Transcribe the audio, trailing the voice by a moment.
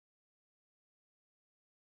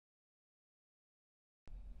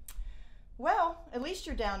Well, at least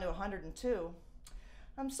you're down to 102.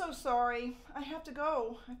 I'm so sorry. I have to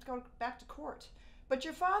go. I have to go back to court. But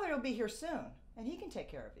your father will be here soon, and he can take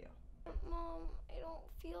care of you. Mom, I don't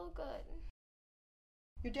feel good.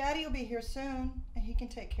 Your daddy will be here soon, and he can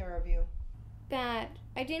take care of you. Bad.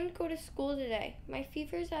 I didn't go to school today. My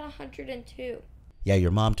fever's at 102. Yeah, your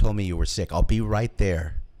mom told me you were sick. I'll be right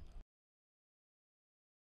there.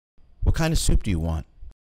 What kind of soup do you want?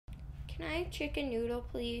 Can I have chicken noodle,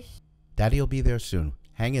 please? Daddy will be there soon.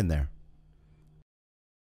 Hang in there.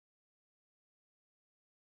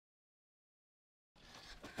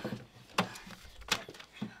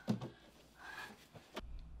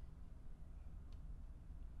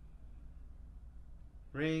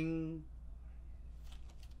 Ring.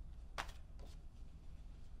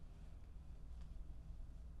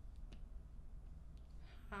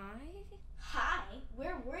 Hi,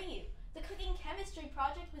 where were you? The cooking chemistry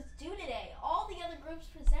project was due today. All the other groups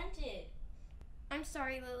presented. I'm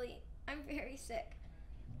sorry, Lily. I'm very sick.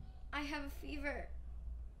 I have a fever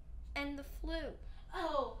and the flu.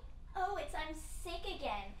 Oh, I'm sick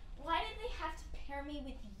again. Why did they have to pair me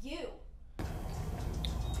with you?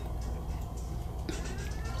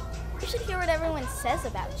 You should hear what everyone says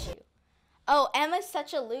about you. Oh, Emma's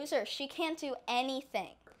such a loser. She can't do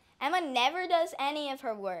anything. Emma never does any of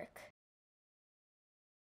her work.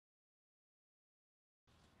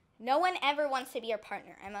 No one ever wants to be your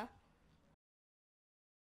partner, Emma.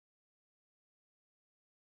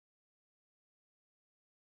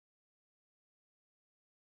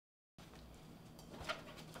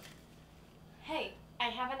 Hey, I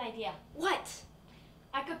have an idea. What?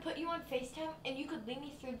 I could put you on FaceTime and you could lead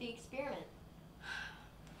me through the experiment.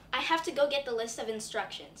 I have to go get the list of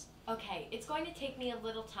instructions. Okay, it's going to take me a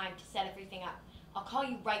little time to set everything up. I'll call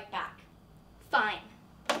you right back. Fine.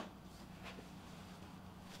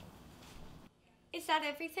 Is that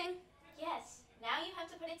everything? Yes, now you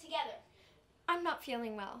have to put it together. I'm not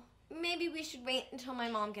feeling well. Maybe we should wait until my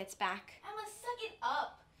mom gets back. Emma, suck it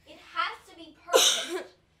up. It has to be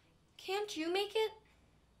perfect. Can't you make it?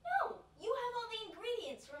 No, you have all the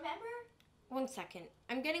ingredients, remember? 1 second.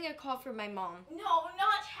 I'm getting a call from my mom. No,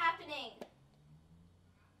 not happening.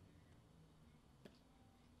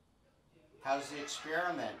 How's the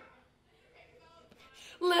experiment?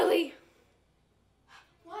 Lily!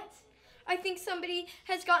 What? I think somebody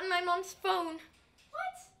has gotten my mom's phone.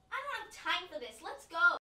 What? I don't have time for this. Let's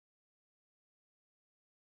go.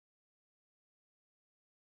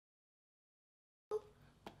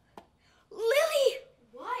 Lily!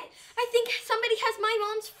 What? I think somebody has my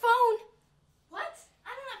mom's phone. What? I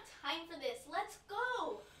don't have time for this. Let's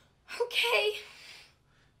go. Okay.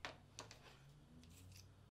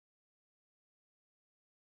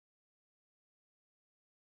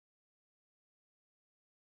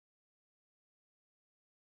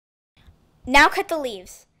 Now cut the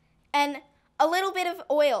leaves. And a little bit of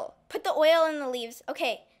oil. Put the oil in the leaves.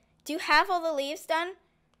 Okay, do you have all the leaves done?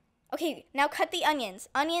 Okay, now cut the onions.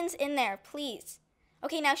 Onions in there, please.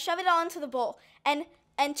 Okay, now shove it all into the bowl. And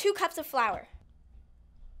 2 cups of flour.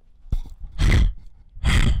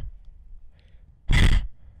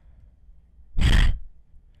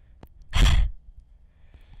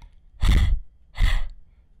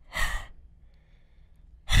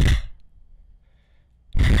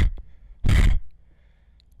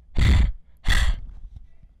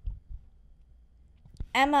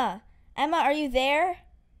 Emma, are you there?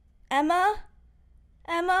 Emma?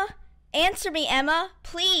 Answer me, Emma,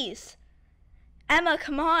 please. Emma,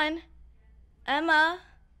 come on. Emma?